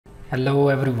Hello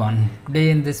everyone.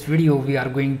 Today in this video we are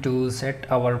going to set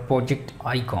our project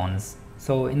icons.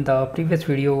 So in the previous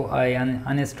video I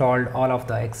uninstalled all of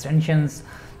the extensions.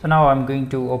 So now I'm going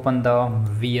to open the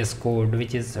VS Code,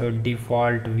 which is a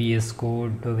default VS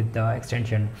Code with the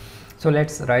extension. So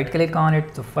let's right click on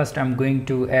it. So first I'm going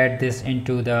to add this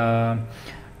into the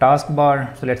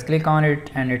taskbar. So let's click on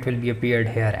it and it will be appeared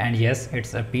here, and yes,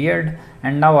 it's appeared.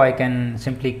 And now I can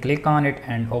simply click on it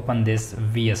and open this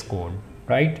VS Code,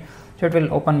 right? So it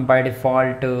will open by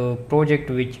default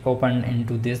project which opened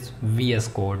into this VS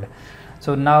Code.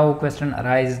 So now question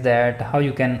arises that how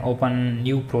you can open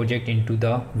new project into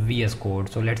the VS Code.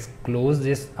 So let's close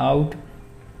this out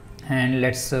and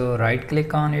let's right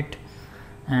click on it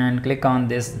and click on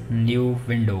this new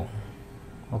window.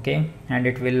 Okay, and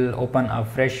it will open a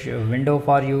fresh window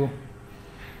for you.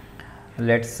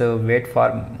 Let's wait for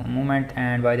a moment.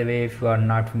 And by the way, if you are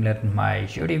not familiar with my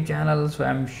YouTube channel, so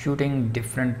I'm shooting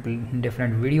different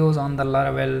videos on the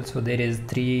Laravel. So there is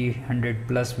 300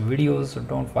 plus videos, so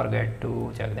don't forget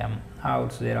to check them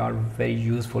out. So there are very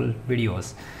useful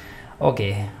videos.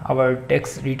 Okay, our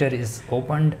text editor is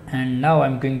opened and now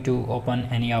I'm going to open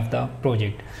any of the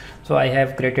project. So I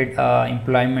have created a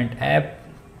employment app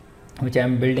which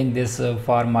I'm building this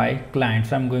for my client.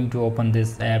 So I'm going to open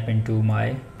this app into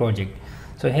my project.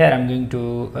 So here I'm going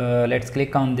to let's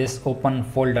click on this open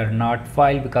folder, not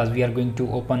file, because we are going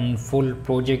to open full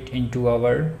project into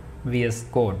our VS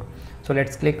Code. So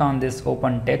let's click on this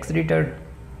open text editor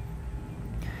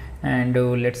and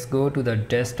let's go to the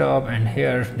desktop, and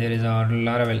here there is our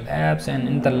Laravel apps, and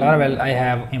in the Laravel I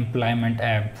have employment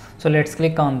app. So let's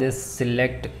click on this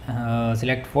select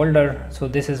folder. So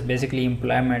this is basically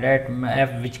employment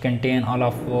app which contain all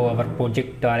of our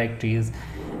project directories,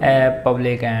 app,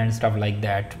 public and stuff like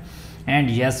that. And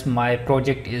yes, my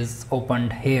project is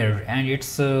opened here and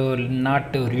it's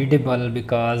not readable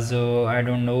because I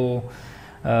don't know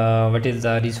what is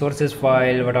the resources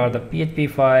file, what are the PHP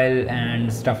file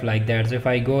and stuff like that. So if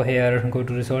I go here, go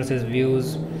to resources,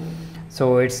 views,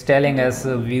 so it's telling us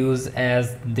views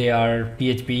as they are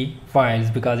PHP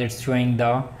files because it's showing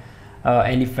the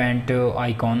elephant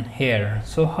icon here.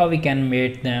 So how we can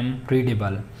make them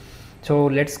readable? So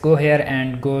let's go here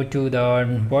and go to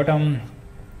the bottom,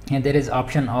 and there is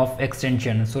option of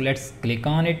extension. So let's click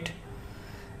on it,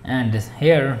 and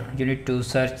here you need to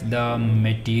search the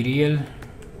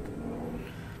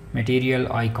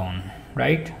material icon,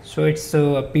 right? So it's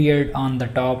appeared on the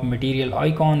top material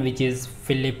icon, which is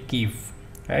Philip Keefe,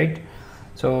 right?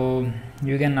 So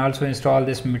you can also install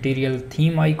this material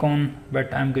theme icon,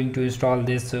 but I'm going to install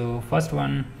this first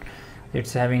one.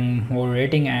 It's having more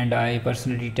rating and I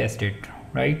personally test it,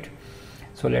 right?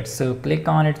 So let's click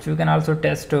on it. So you can also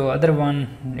test other one.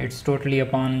 It's totally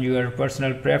upon your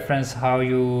personal preference how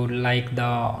you like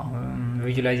the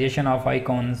visualization of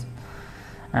icons,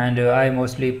 and I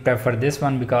mostly prefer this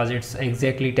one because it's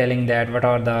exactly telling that what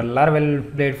are the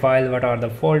Laravel Blade files, what are the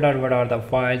folder, what are the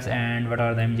files, and what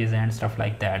are the images and stuff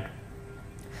like that.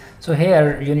 So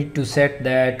here you need to set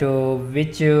that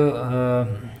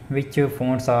which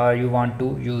fonts are you want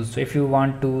to use. So if you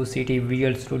want to city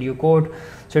Visual Studio Code,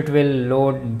 so it will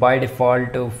load by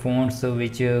default fonts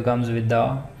which comes with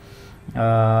the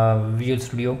Visual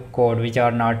Studio Code, which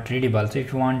are not readable. So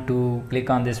if you want to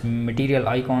click on this material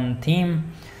icon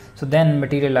theme, so then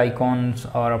material icons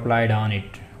are applied on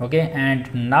it. Okay,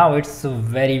 and now it's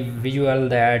very visual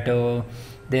that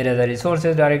there is a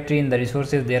resources directory. In the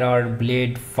resources there are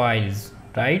blade files,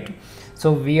 right?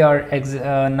 So we are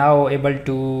now able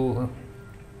to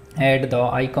add the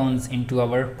icons into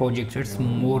our project, so it's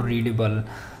more readable.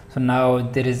 So now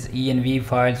there is env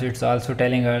files, so it's also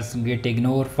telling us get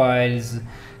ignore files,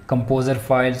 composer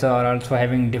files are also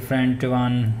having different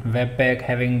one, webpack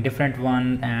having different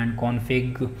one, and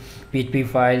config php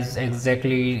files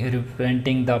exactly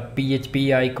representing the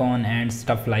php icon and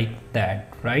stuff like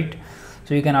that, right?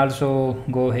 So you can also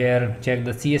go here, check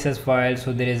the css file.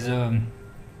 So there is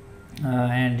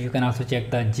and you can also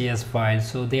check the js files,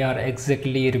 so they are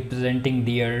exactly representing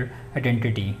their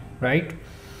identity, right?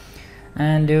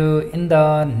 And in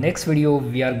the next video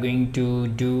we are going to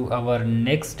do our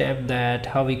next step, that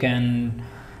how we can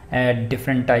add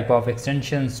different type of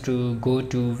extensions to go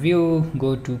to view,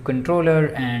 go to controller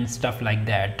and stuff like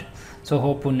that. So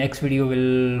hope next video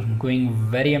will going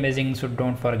very amazing, so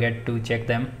don't forget to check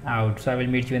them out. So I will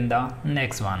meet you in the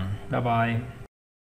next one. Bye bye.